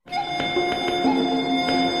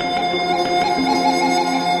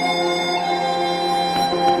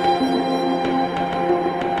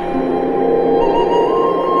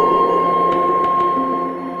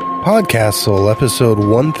PodCastle, Episode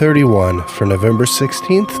 131 for November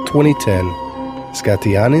 16th, 2010.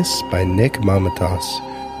 Skatouioannis by Nick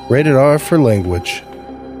Mamatas. Rated R for language.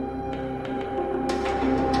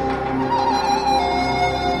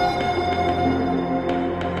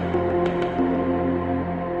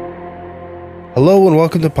 Hello and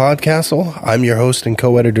welcome to PodCastle. I'm your host and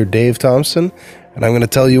co-editor Dave Thompson, and I'm going to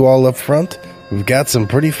tell you all up front, we've got some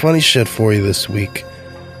pretty funny shit for you this week.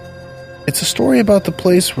 It's a story about the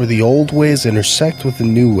place where the old ways intersect with the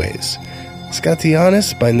new ways.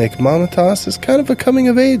 Skatouioannis by Nick Mamatas is kind of a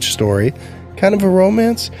coming-of-age story, kind of a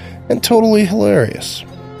romance, and totally hilarious.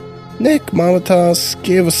 Nick Mamatas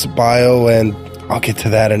gave us a bio, and I'll get to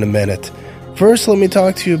that in a minute. First, let me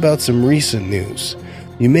talk to you about some recent news.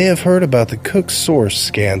 You may have heard about the Cook's Source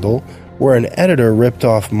scandal, where an editor ripped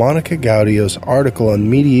off Monica Gaudio's article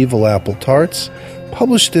on medieval apple tarts,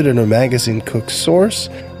 published it in her magazine Cook's Source,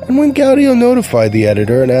 and when Gaudio notified the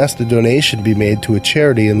editor and asked a donation be made to a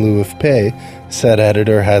charity in lieu of pay, said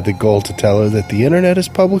editor had the goal to tell her that the internet is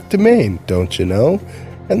public domain, don't you know?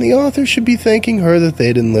 And the author should be thanking her that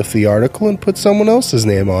they didn't lift the article and put someone else's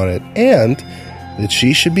name on it, and that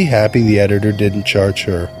she should be happy the editor didn't charge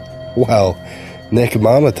her. Well, Nick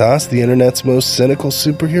Mamatas, the internet's most cynical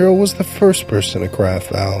superhero, was the first person to cry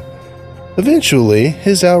foul. Eventually,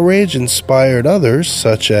 his outrage inspired others,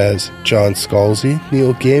 such as John Scalzi,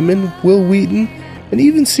 Neil Gaiman, Will Wheaton, and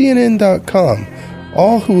even CNN.com,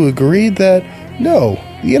 all who agreed that, no,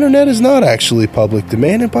 the internet is not actually public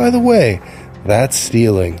domain, and by the way, that's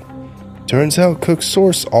stealing. Turns out Cook's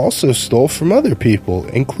Source also stole from other people,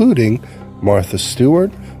 including Martha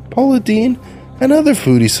Stewart, Paula Deen, and other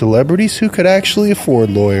foodie celebrities who could actually afford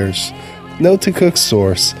lawyers. Note to Cook's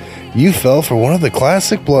Source, you fell for one of the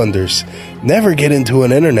classic blunders. Never get into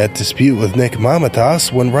an internet dispute with Nick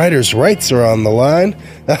Mamatas when writers' rights are on the line.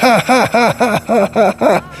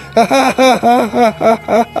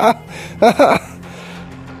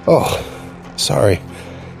 Oh, sorry.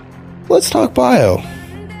 Let's talk bio.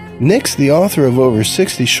 Nick's the author of over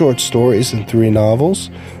 60 short stories and 3 novels,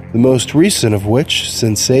 the most recent of which,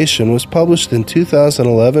 Sensation, was published in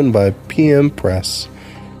 2011 by PM Press.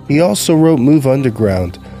 He also wrote Move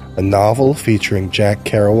Underground, a novel featuring Jack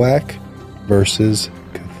Kerouac versus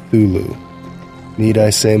Cthulhu. Need I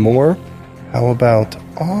say more? How about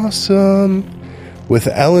awesome? With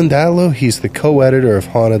Ellen Datlow, he's the co-editor of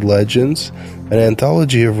Haunted Legends, an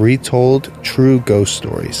anthology of retold true ghost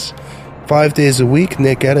stories. 5 days a week,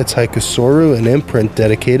 Nick edits Haikusoru, an imprint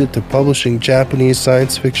dedicated to publishing Japanese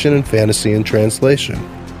science fiction and fantasy in translation.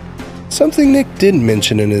 Something Nick didn't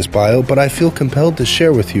mention in his bio, but I feel compelled to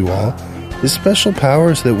share with you all, his special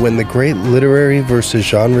power is that when the great literary versus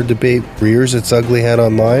genre debate rears its ugly head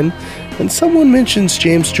online, and someone mentions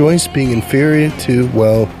James Joyce being inferior to,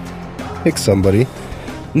 well, pick somebody,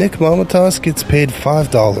 Nick Mamatas gets paid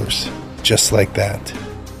 $5, just like that.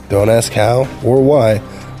 Don't ask how or why.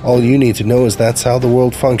 All you need to know is that's how the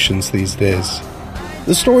world functions these days.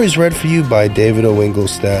 The story is read for you by David O.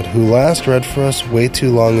 Ingolstadt, who last read for us way too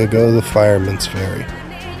long ago The Fireman's Ferry.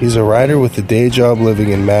 He's a writer with a day job living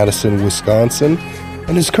in Madison, Wisconsin,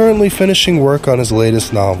 and is currently finishing work on his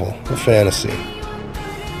latest novel, a fantasy.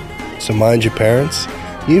 So mind your parents,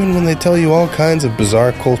 even when they tell you all kinds of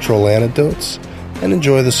bizarre cultural anecdotes, and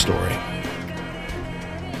enjoy the story.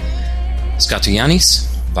 Skatouioannis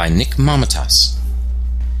by Nick Mamatas.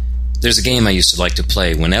 There's a game I used to like to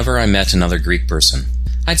play whenever I met another Greek person.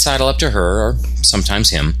 I'd sidle up to her, or sometimes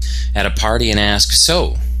him, at a party and ask,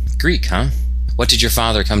 "So, Greek, huh? What did your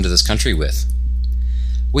father come to this country with?"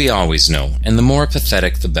 We always know, and the more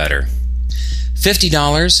pathetic the better.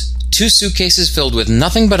 $50, 2 suitcases filled with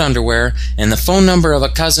nothing but underwear, and the phone number of a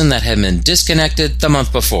cousin that had been disconnected the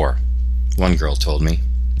month before, one girl told me.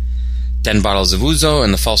 10 bottles of ouzo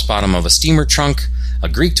and the false bottom of a steamer trunk, a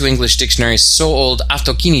Greek to English dictionary so old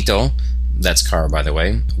autokinito, that's car by the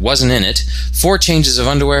way, wasn't in it, 4 changes of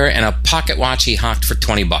underwear, and a pocket watch he hawked for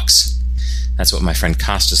 $20. That's what my friend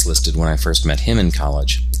Costas listed when I first met him in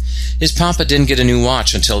college. His papa didn't get a new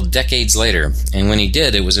watch until decades later, and when he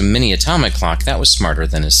did, it was a mini atomic clock that was smarter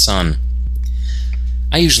than his son.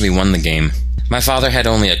 I usually won the game. My father had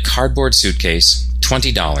only a cardboard suitcase,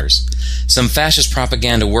 $20, some fascist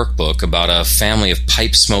propaganda workbook about a family of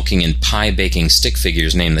pipe-smoking and pie-baking stick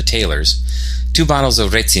figures named the Taylors, 2 bottles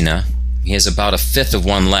of Retsina, he has about a fifth of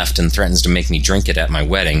one left and threatens to make me drink it at my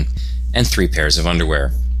wedding, and 3 pairs of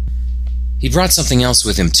underwear. He brought something else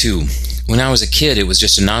with him, too. When I was a kid, it was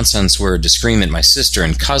just a nonsense word to scream at my sister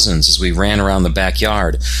and cousins as we ran around the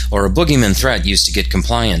backyard, or a boogeyman threat used to get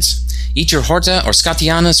compliance. "Eat your horta or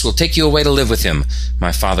Skatouioannis will take you away to live with him,"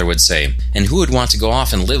 my father would say. And who would want to go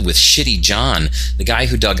off and live with Shitty John, the guy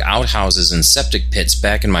who dug outhouses and septic pits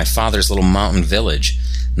back in my father's little mountain village?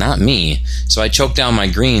 Not me, so I choked down my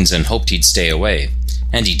greens and hoped he'd stay away.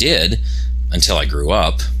 And he did, until I grew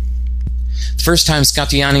up. The first time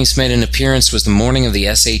Skatouioannis made an appearance was the morning of the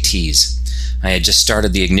SATs. I had just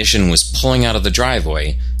started the ignition, was pulling out of the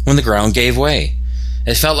driveway, when the ground gave way.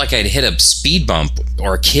 It felt like I'd hit a speed bump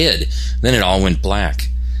or a kid. Then it all went black.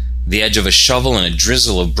 The edge of a shovel and a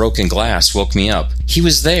drizzle of broken glass woke me up. He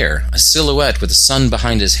was there, a silhouette with the sun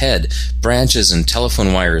behind his head, branches and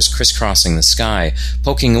telephone wires crisscrossing the sky,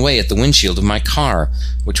 poking away at the windshield of my car,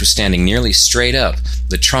 which was standing nearly straight up,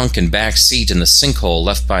 the trunk and back seat in the sinkhole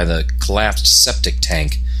left by the collapsed septic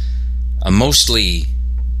tank. A mostly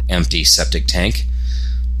empty septic tank.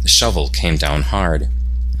 The shovel came down hard.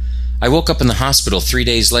 I woke up in the hospital 3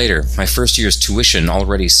 days later, my first year's tuition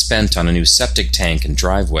already spent on a new septic tank and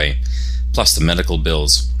driveway, plus the medical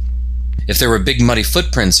bills. If there were big muddy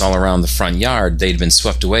footprints all around the front yard, they'd been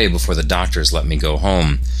swept away before the doctors let me go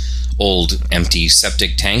home. Old, empty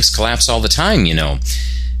septic tanks collapse all the time, you know.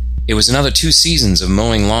 It was another 2 seasons of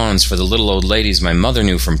mowing lawns for the little old ladies my mother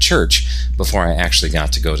knew from church before I actually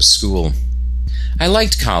got to go to school. I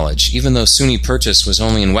liked college, even though SUNY Purchase was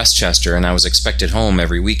only in Westchester and I was expected home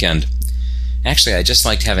every weekend. Actually, I just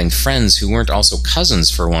liked having friends who weren't also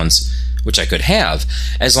cousins for once, which I could have,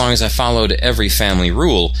 as long as I followed every family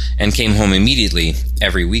rule and came home immediately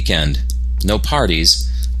every weekend. No parties,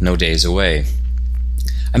 no days away.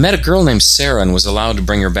 I met a girl named Sarah and was allowed to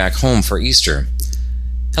bring her back home for Easter.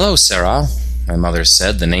 "Hello, Sarah," my mother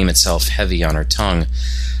said, the name itself heavy on her tongue.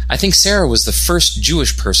 I think Sarah was the first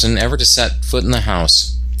Jewish person ever to set foot in the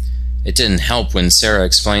house. It didn't help when Sarah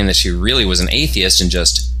explained that she really was an atheist and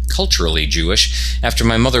just culturally Jewish, after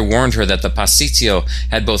my mother warned her that the pasticcio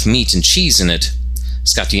had both meat and cheese in it.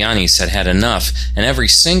 Skatouioannis had had enough, and every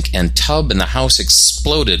sink and tub in the house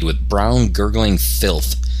exploded with brown, gurgling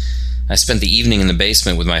filth. I spent the evening in the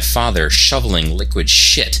basement with my father, shoveling liquid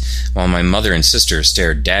shit, while my mother and sister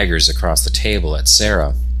stared daggers across the table at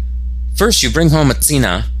Sarah. "First you bring home a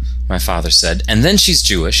tzina," my father said, "and then she's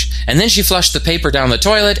Jewish, and then she flushed the paper down the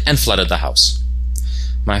toilet and flooded the house."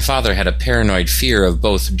 My father had a paranoid fear of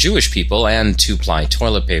both Jewish people and 2-ply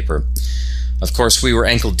toilet paper. Of course, we were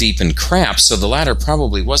ankle-deep in crap, so the latter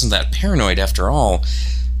probably wasn't that paranoid after all.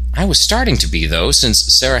 I was starting to be, though,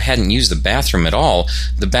 since Sarah hadn't used the bathroom at all.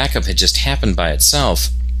 The backup had just happened by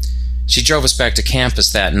itself. She drove us back to campus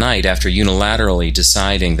that night after unilaterally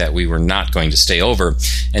deciding that we were not going to stay over,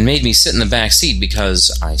 and made me sit in the back seat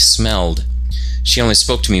because I smelled. She only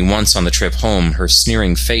spoke to me once on the trip home, her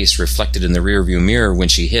sneering face reflected in the rearview mirror when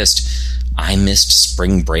she hissed, "I missed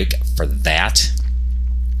spring break for that."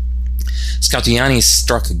 Skatouioannis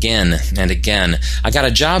struck again and again. I got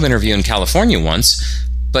a job interview in California once,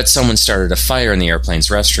 but someone started a fire in the airplane's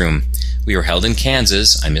restroom. We were held in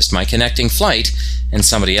Kansas, I missed my connecting flight, and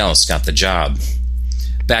somebody else got the job.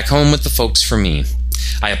 Back home with the folks for me.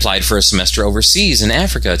 I applied for a semester overseas in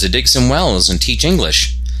Africa to dig some wells and teach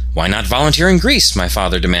English. "Why not volunteer in Greece?" my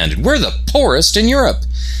father demanded. "We're the poorest in Europe."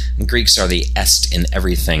 And Greeks are the est in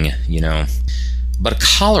everything, you know. But a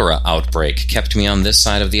cholera outbreak kept me on this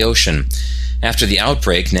side of the ocean. After the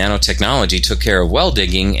outbreak, nanotechnology took care of well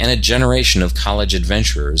digging, and a generation of college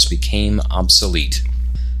adventurers became obsolete.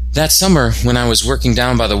 That summer, when I was working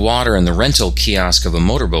down by the water in the rental kiosk of a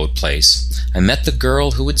motorboat place, I met the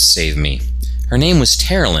girl who would save me. Her name was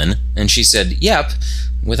Terrelyn, and she said, "Yep,"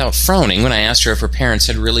 without frowning when I asked her if her parents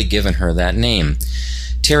had really given her that name.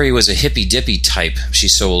 Terry was a hippy-dippy type. She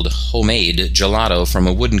sold homemade gelato from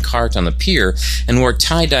a wooden cart on the pier and wore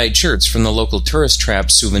tie-dyed shirts from the local tourist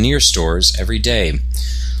trap souvenir stores every day.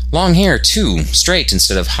 Long hair, too, straight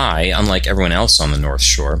instead of high, unlike everyone else on the North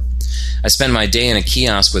Shore. I spent my day in a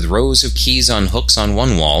kiosk with rows of keys on hooks on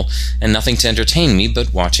one wall and nothing to entertain me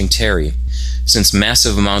but watching Terry. Since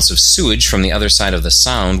massive amounts of sewage from the other side of the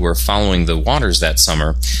Sound were following the waters that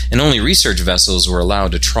summer, and only research vessels were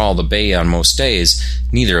allowed to trawl the bay on most days,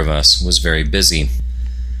 neither of us was very busy.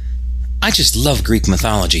 "I just love Greek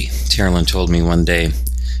mythology," Terrelyn told me one day.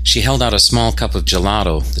 She held out a small cup of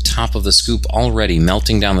gelato, the top of the scoop already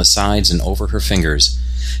melting down the sides and over her fingers.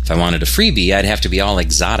 If I wanted a freebie, I'd have to be all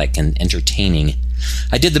exotic and entertaining.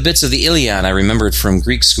 I did the bits of the Iliad I remembered from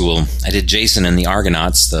Greek school. I did Jason and the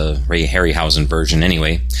Argonauts, the Ray Harryhausen version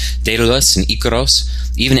anyway, Daedalus and Icaros,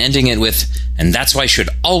 even ending it with, "And that's why you should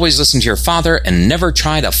always listen to your father and never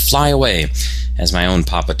try to fly away," as my own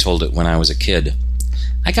papa told it when I was a kid.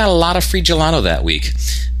 I got a lot of free gelato that week,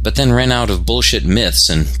 but then ran out of bullshit myths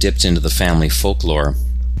and dipped into the family folklore.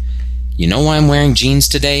 "You know why I'm wearing jeans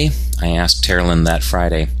today? I asked Terlin that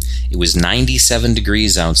Friday. It was 97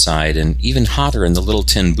 degrees outside, and even hotter in the little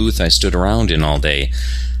tin booth I stood around in all day.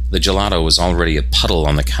 The gelato was already a puddle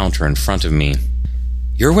on the counter in front of me.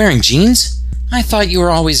 "You're wearing jeans? I thought you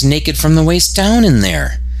were always naked from the waist down in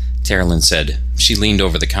there," Terlin said. She leaned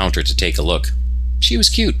over the counter to take a look. She was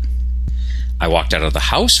cute. I walked out of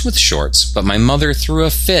the house with shorts, but my mother threw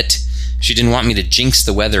a fit. She didn't want me to jinx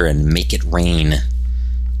the weather and make it rain.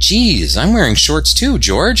 "Geez, I'm wearing shorts too,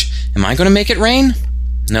 George. Am I going to make it rain?"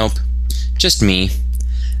 "Nope, just me.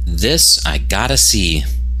 This I gotta see."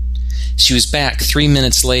 She was back 3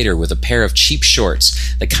 minutes later with a pair of cheap shorts,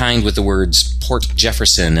 the kind with the words Port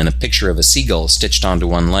Jefferson and a picture of a seagull stitched onto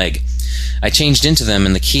one leg. I changed into them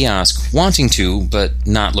in the kiosk, wanting to, but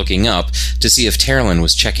not looking up, to see if Terlin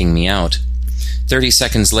was checking me out. 30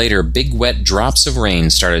 seconds later, big wet drops of rain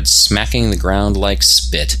started smacking the ground like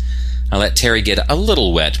spit. I let Terry get a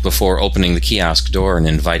little wet before opening the kiosk door and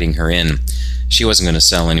inviting her in. She wasn't going to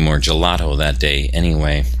sell any more gelato that day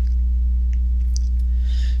anyway.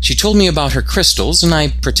 She told me about her crystals, and I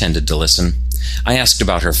pretended to listen. I asked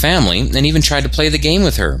about her family, and even tried to play the game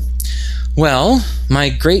with her. "Well, my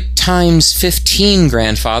great times 15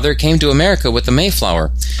 grandfather came to America with the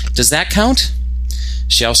Mayflower. Does that count?"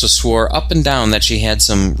 She also swore up and down that she had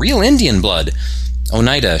some real Indian blood.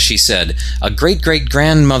 "Oneida," she said, "a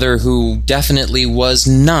great-great-grandmother who definitely was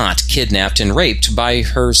not kidnapped and raped by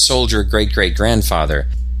her soldier great-great-grandfather."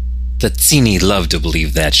 The Tsini loved to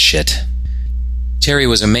believe that shit. Terry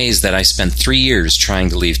was amazed that I spent 3 years trying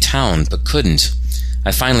to leave town, but couldn't.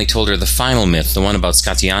 I finally told her the final myth, the one about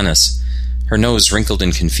Skatouioannis. Her nose wrinkled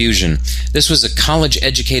in confusion. This was a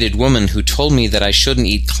college-educated woman who told me that I shouldn't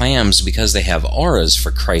eat clams because they have auras,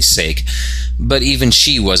 for Christ's sake. But even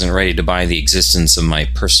she wasn't ready to buy the existence of my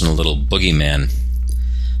personal little boogeyman.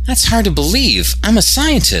 "That's hard to believe. I'm a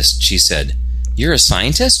scientist," she said. "You're a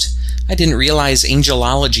scientist? I didn't realize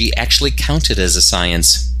angelology actually counted as a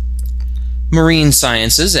science." "Marine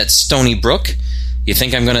sciences at Stony Brook. You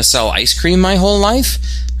think I'm going to sell ice cream my whole life?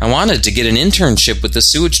 I wanted to get an internship with the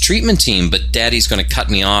sewage treatment team, but Daddy's going to cut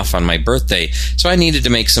me off on my birthday, so I needed to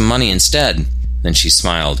make some money instead." Then she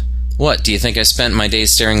smiled. "What do you think I spent my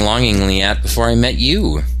days staring longingly at before I met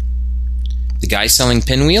you?" "The guy selling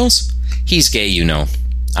pinwheels? He's gay, you know."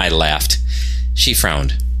 I laughed. She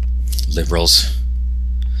frowned. "Liberals."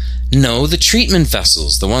 "No, the treatment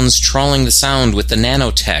vessels, the ones trawling the sound with the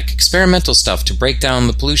nanotech, experimental stuff to break down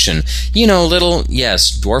the pollution. You know, yes,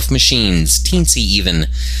 dwarf machines, teensy even.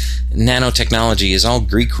 Nanotechnology is all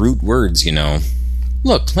Greek root words, you know."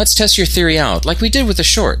 "Look, let's test your theory out, like we did with the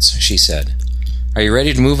shorts," she said. "Are you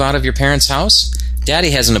ready to move out of your parents' house?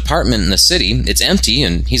 Daddy has an apartment in the city. It's empty,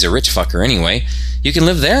 and he's a rich fucker anyway. You can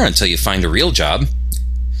live there until you find a real job."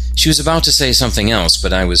 She was about to say something else,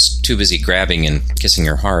 but I was too busy grabbing and kissing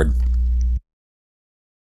her hard.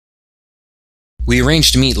 We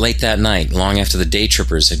arranged to meet late that night, long after the day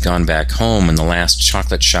trippers had gone back home and the last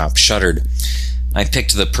chocolate shop shuttered. I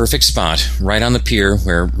picked the perfect spot, right on the pier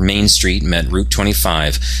where Main Street met Route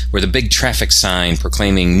 25, where the big traffic sign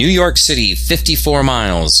proclaiming New York City 54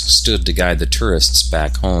 miles stood to guide the tourists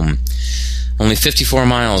back home. Only 54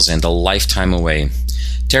 miles and a lifetime away.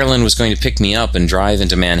 Terlin was going to pick me up and drive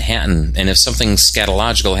into Manhattan, and if something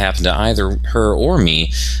scatological happened to either her or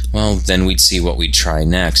me, well, then we'd see what we'd try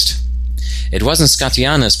next. It wasn't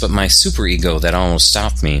Skatouioannis, but my superego that almost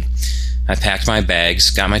stopped me. I packed my bags,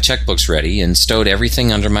 got my checkbooks ready, and stowed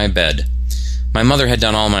everything under my bed. My mother had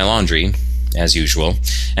done all my laundry, as usual,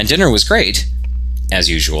 and dinner was great, as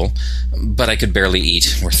usual, but I could barely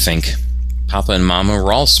eat or think. Papa and Mama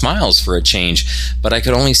were all smiles for a change, but I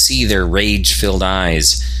could only see their rage-filled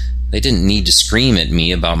eyes. They didn't need to scream at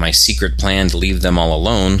me about my secret plan to leave them all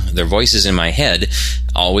alone. Their voices in my head,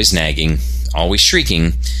 always nagging, always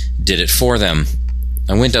shrieking, did it for them.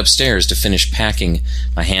 I went upstairs to finish packing.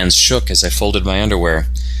 My hands shook as I folded my underwear.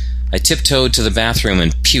 I tiptoed to the bathroom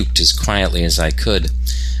and puked as quietly as I could.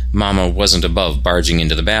 Mama wasn't above barging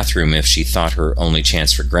into the bathroom if she thought her only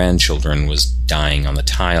chance for grandchildren was dying on the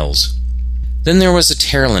tiles. Then there was the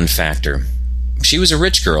Terlin factor. She was a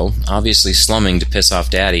rich girl, obviously slumming to piss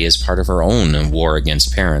off Daddy as part of her own war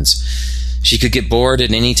against parents. She could get bored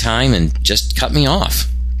at any time and just cut me off.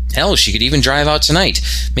 Hell, she could even drive out tonight,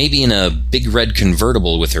 maybe in a big red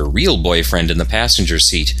convertible with her real boyfriend in the passenger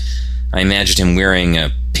seat. I imagined him wearing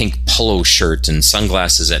a pink polo shirt and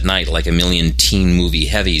sunglasses at night like a million teen movie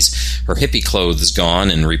heavies, her hippie clothes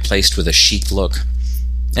gone and replaced with a chic look.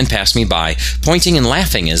 And passed me by, pointing and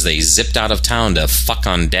laughing as they zipped out of town to fuck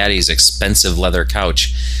on Daddy's expensive leather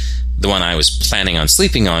couch, the one I was planning on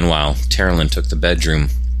sleeping on while Terlin took the bedroom.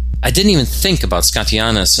 I didn't even think about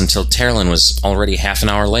Skatouioannis until Terlin was already half an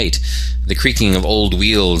hour late. The creaking of old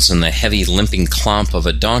wheels and the heavy limping clomp of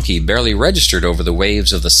a donkey barely registered over the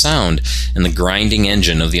waves of the sound and the grinding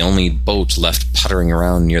engine of the only boat left puttering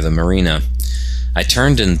around near the marina. I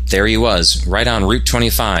turned and there he was, right on Route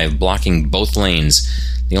 25, blocking both lanes,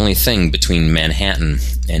 the only thing between Manhattan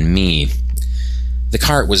and me. The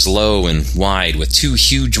cart was low and wide, with two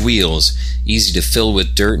huge wheels, easy to fill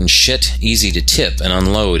with dirt and shit, easy to tip and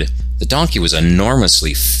unload. The donkey was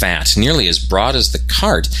enormously fat, nearly as broad as the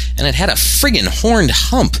cart, and it had a friggin' horned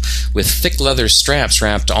hump, with thick leather straps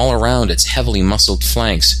wrapped all around its heavily muscled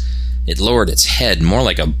flanks. It lowered its head more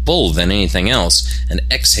like a bull than anything else, and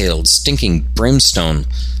exhaled stinking brimstone,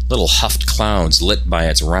 little huffed clouds lit by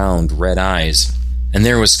its round red eyes. And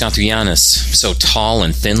there was Skatouioannis, so tall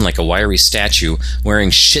and thin like a wiry statue, wearing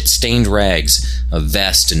shit-stained rags, a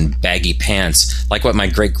vest and baggy pants, like what my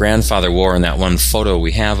great-grandfather wore in that one photo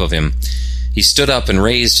we have of him. He stood up and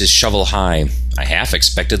raised his shovel high. I half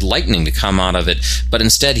expected lightning to come out of it, but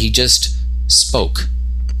instead he just spoke.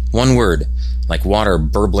 One word, like water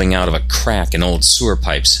burbling out of a crack in old sewer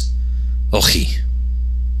pipes. Ochi.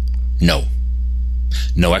 No.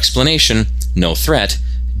 No explanation, no threat,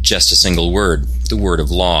 just a single word, the word of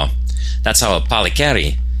law. That's how a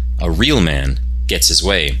palikari, a real man, gets his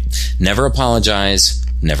way. Never apologize,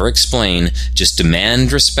 never explain, just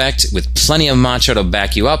demand respect with plenty of macho to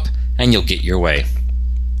back you up, and you'll get your way.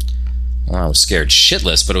 Well, I was scared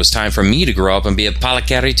shitless, but it was time for me to grow up and be a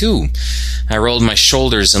palikari too. I rolled my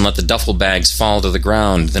shoulders and let the duffel bags fall to the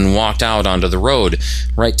ground, then walked out onto the road,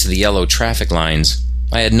 right to the yellow traffic lines.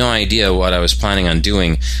 I had no idea what I was planning on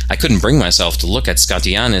doing. I couldn't bring myself to look at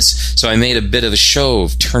Skatouioannis, so I made a bit of a show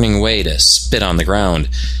of turning away to spit on the ground.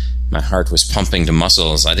 My heart was pumping to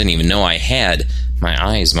muscles I didn't even know I had. My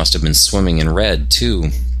eyes must have been swimming in red, too.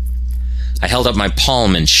 I held up my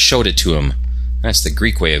palm and showed it to him. That's the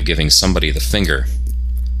Greek way of giving somebody the finger.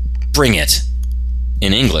 Bring it!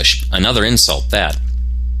 In English, another insult, that.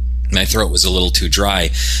 My throat was a little too dry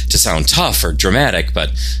to sound tough or dramatic,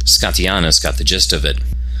 but Skatouioannis got the gist of it.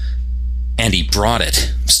 And he brought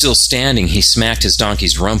it. Still standing, he smacked his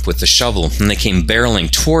donkey's rump with the shovel, and they came barreling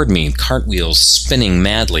toward me, cartwheels spinning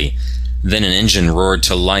madly. Then an engine roared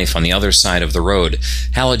to life on the other side of the road.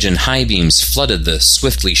 Halogen high beams flooded the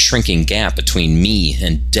swiftly shrinking gap between me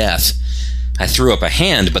and death. I threw up a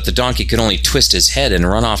hand, but the donkey could only twist his head and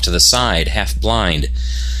run off to the side, half blind.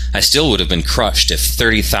 I still would have been crushed if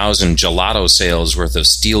 30,000 gelato sales worth of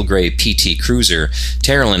steel-gray PT Cruiser,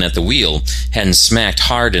 Terlin at the wheel, hadn't smacked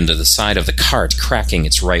hard into the side of the cart, cracking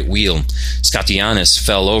its right wheel. Skatouioannis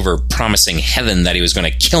fell over, promising heaven that he was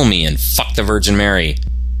going to kill me and fuck the Virgin Mary.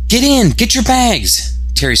 "Get in! Get your bags!"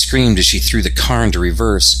 Terry screamed as she threw the car into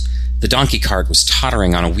reverse. The donkey cart was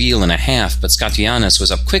tottering on a wheel and a half, but Skatouioannis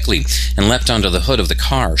was up quickly and leapt onto the hood of the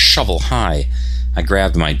car, shovel high. I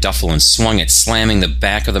grabbed my duffel and swung it, slamming the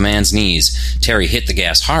back of the man's knees. Terry hit the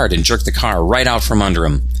gas hard and jerked the car right out from under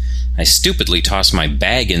him. I stupidly tossed my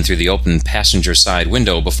bag in through the open passenger side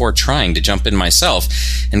window before trying to jump in myself,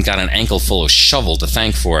 and got an ankle-full of shovel to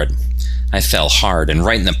thank for it. I fell hard and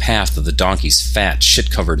right in the path of the donkey's fat,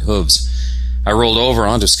 shit-covered hooves. I rolled over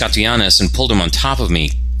onto Skatouioannis and pulled him on top of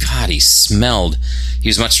me. God, he smelled. He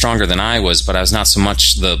was much stronger than I was, but I was not so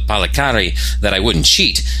much the palikari that I wouldn't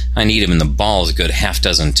cheat. I kneed him in the balls a good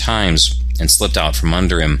half-dozen times and slipped out from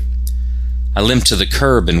under him. I limped to the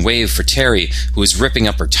curb and waved for Terry, who was ripping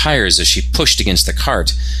up her tires as she pushed against the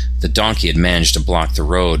cart. The donkey had managed to block the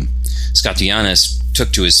road. Skatouioannis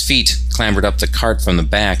took to his feet, clambered up the cart from the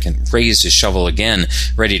back, and raised his shovel again,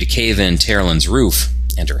 ready to cave in Terlin's roof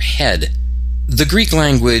and her head. The Greek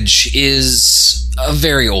language is a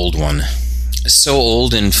very old one. So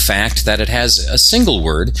old, in fact, that it has a single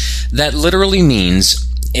word that literally means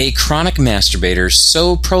a chronic masturbator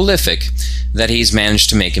so prolific that he's managed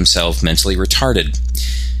to make himself mentally retarded.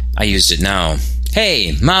 I used it now.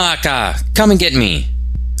 "Hey, Malaka, come and get me."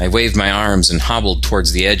 I waved my arms and hobbled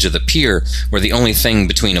towards the edge of the pier, where the only thing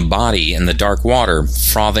between a body and the dark water,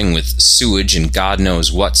 frothing with sewage and God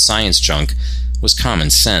knows what science junk, was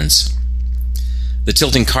common sense. The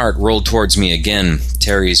tilting cart rolled towards me again,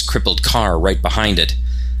 Terry's crippled car right behind it.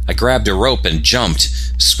 I grabbed a rope and jumped,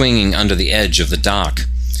 swinging under the edge of the dock.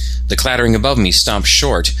 The clattering above me stopped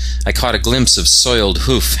short. I caught a glimpse of soiled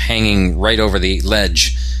hoof hanging right over the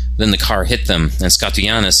ledge. Then the car hit them, and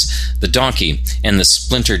Skatouioannis, the donkey, and the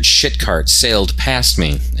splintered shit cart sailed past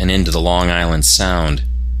me and into the Long Island Sound.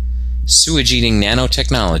 Sewage-eating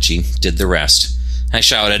nanotechnology did the rest. I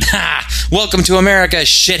shouted, "Ha! Welcome to America,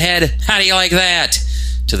 shithead! How do you like that?"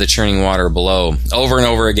 to the churning water below, over and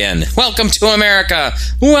over again. "Welcome to America!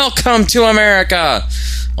 Welcome to America!"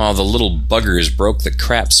 while the little buggers broke the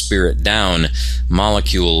crap spirit down,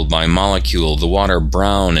 molecule by molecule, the water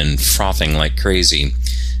brown and frothing like crazy.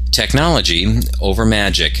 Technology over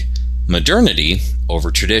magic. Modernity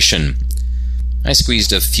over tradition. I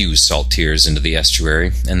squeezed a few salt tears into the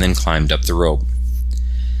estuary and then climbed up the rope.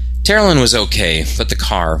 Terilyn was okay, but the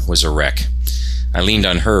car was a wreck. I leaned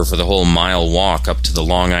on her for the whole mile walk up to the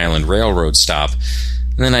Long Island Railroad stop,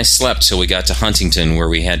 and then I slept till we got to Huntington, where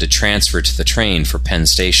we had to transfer to the train for Penn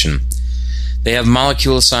Station. They have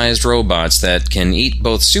molecule-sized robots that can eat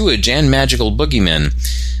both sewage and magical boogeymen,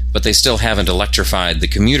 but they still haven't electrified the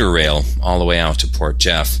commuter rail all the way out to Port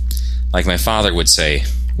Jeff. Like my father would say,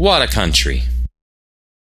 what a country.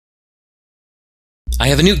 I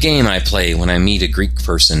have a new game I play when I meet a Greek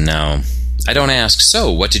person now. I don't ask,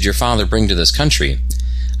 so, what did your father bring to this country?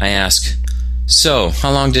 I ask, so,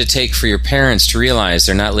 how long did it take for your parents to realize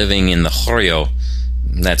they're not living in the Chorio,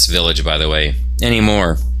 that's village, by the way,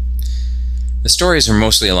 anymore? The stories are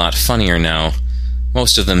mostly a lot funnier now.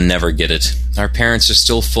 Most of them never get it. Our parents are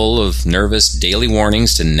still full of nervous daily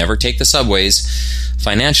warnings to never take the subways,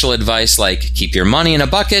 financial advice like, keep your money in a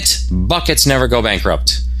bucket, buckets never go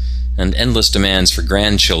bankrupt, and endless demands for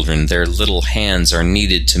grandchildren. Their little hands are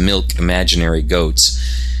needed to milk imaginary goats.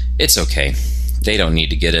 It's okay. They don't need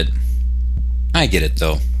to get it. I get it,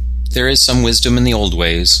 though. There is some wisdom in the old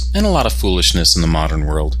ways, and a lot of foolishness in the modern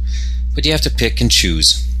world. But you have to pick and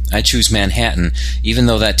choose. I choose Manhattan, even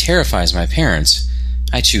though that terrifies my parents.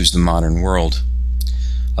 I choose the modern world.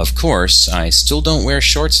 Of course, I still don't wear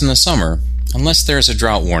shorts in the summer, unless there is a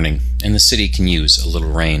drought warning, and the city can use a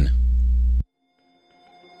little rain.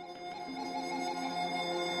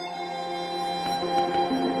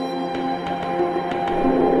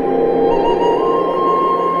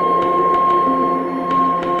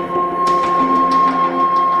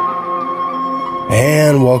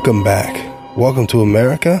 And welcome back. Welcome to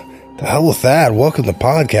America. The hell with that. Welcome to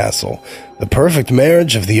PodCastle, the perfect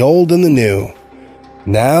marriage of the old and the new.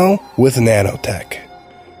 Now with nanotech.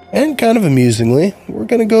 And kind of amusingly, we're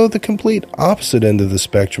going to go the complete opposite end of the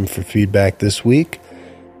spectrum for feedback this week.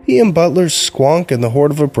 P.M. Butler's Squonk and the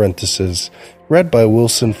Horde of Apprentices, read by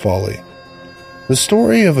Wilson Foley. The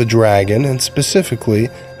story of a dragon, and specifically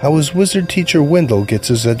how his wizard teacher Wendell gets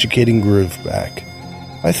his educating groove back.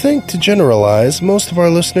 I think, to generalize, most of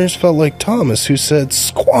our listeners felt like Thomas, who said,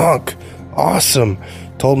 Squonk! Awesome!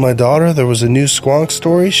 Told my daughter there was a new Squonk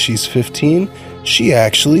story, she's 15, she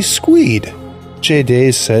actually squeed. Jay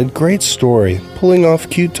Days said, great story. Pulling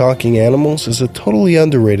off cute talking animals is a totally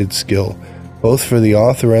underrated skill, both for the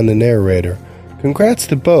author and the narrator. Congrats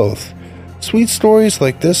to both. Sweet stories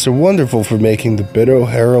like this are wonderful for making the bitter,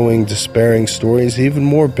 harrowing, despairing stories even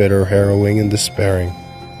more bitter, harrowing, and despairing.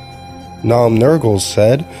 Nom Nurgles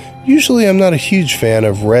said, usually I'm not a huge fan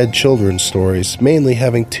of read children's stories, mainly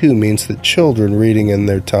having two means that children reading in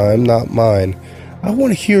their time, not mine. I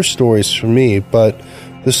want to hear stories for me, but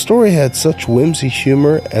the story had such whimsy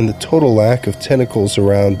humor and the total lack of tentacles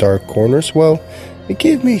around dark corners, well, it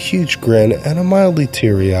gave me a huge grin and a mildly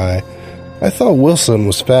teary eye. I thought Wilson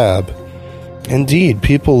was fab. Indeed,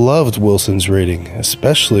 people loved Wilson's reading,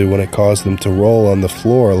 especially when it caused them to roll on the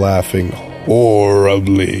floor laughing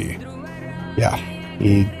horribly. Yeah,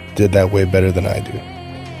 he did that way better than I do.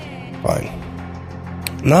 Fine.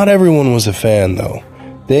 Not everyone was a fan, though.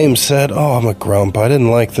 Dame said, oh, I'm a grump. I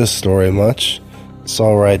didn't like this story much. It's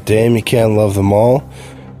alright, Dame. You can't love them all.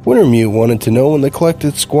 Wintermute wanted to know when the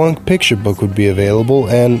collected Squonk picture book would be available,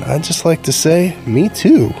 and I'd just like to say, me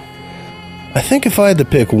too. I think if I had to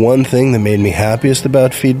pick one thing that made me happiest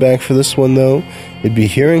about feedback for this one, though, it'd be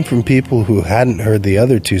hearing from people who hadn't heard the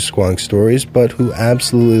other two Squonk stories, but who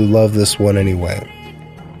absolutely love this one anyway.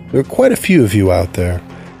 There are quite a few of you out there,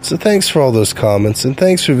 so thanks for all those comments, and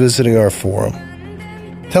thanks for visiting our forum.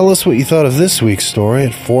 Tell us what you thought of this week's story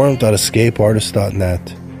at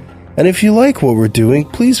forum.escapeartist.net. And if you like what we're doing,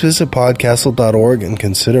 please visit podcastle.org and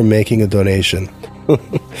consider making a donation.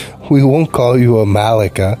 We won't call you a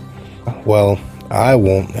Malika. Well, I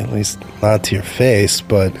won't, at least not to your face,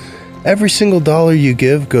 but every single dollar you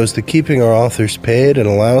give goes to keeping our authors paid and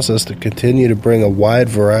allows us to continue to bring a wide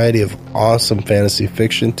variety of awesome fantasy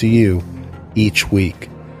fiction to you each week.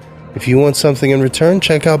 If you want something in return,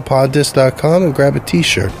 check out poddisc.com and grab a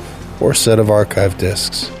t-shirt or a set of archive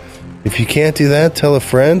discs. If you can't do that, tell a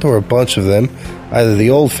friend or a bunch of them, either the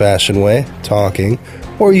old-fashioned way, talking,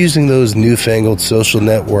 or using those newfangled social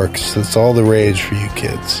networks that's all the rage for you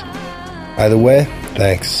kids. Either way,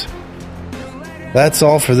 thanks. That's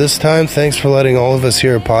all for this time. Thanks for letting all of us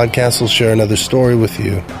here at PodCastle share another story with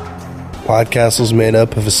you. PodCastle's made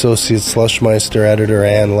up of Associate Slushmeister Editor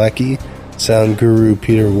Ann Leckie, Sound Guru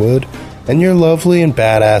Peter Wood, and your lovely and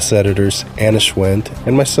badass editors, Anna Schwendt,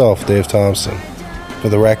 and myself, Dave Thompson. For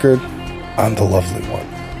the record, I'm the lovely one.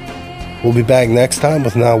 We'll be back next time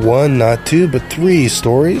with not one, not two, but 3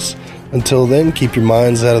 stories. Until then, keep your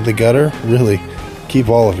minds out of the gutter. Really, keep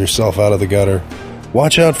all of yourself out of the gutter.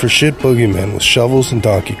 Watch out for shit boogeymen with shovels and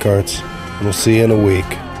donkey carts. And we'll see you in a week.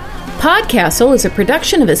 PodCastle is a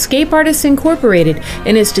production of Escape Artists Incorporated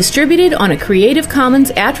and is distributed on a Creative Commons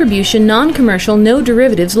Attribution Non-Commercial No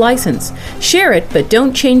Derivatives license. Share it, but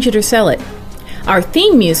don't change it or sell it. Our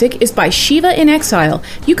theme music is by Shiva in Exile.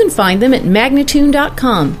 You can find them at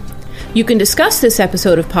magnatune.com. You can discuss this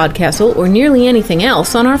episode of PodCastle or nearly anything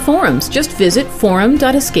else on our forums. Just visit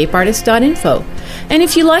forum.escapeartist.info. And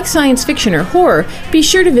if you like science fiction or horror, be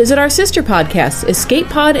sure to visit our sister podcasts, Escape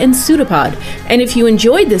Pod and Pseudopod. And if you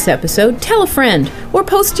enjoyed this episode, tell a friend, or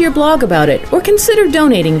post to your blog about it, or consider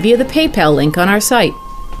donating via the PayPal link on our site.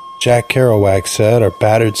 Jack Kerouac said our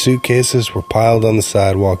battered suitcases were piled on the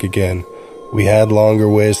sidewalk again. We had longer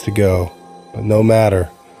ways to go, but no matter,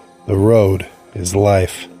 the road is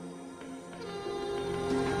life.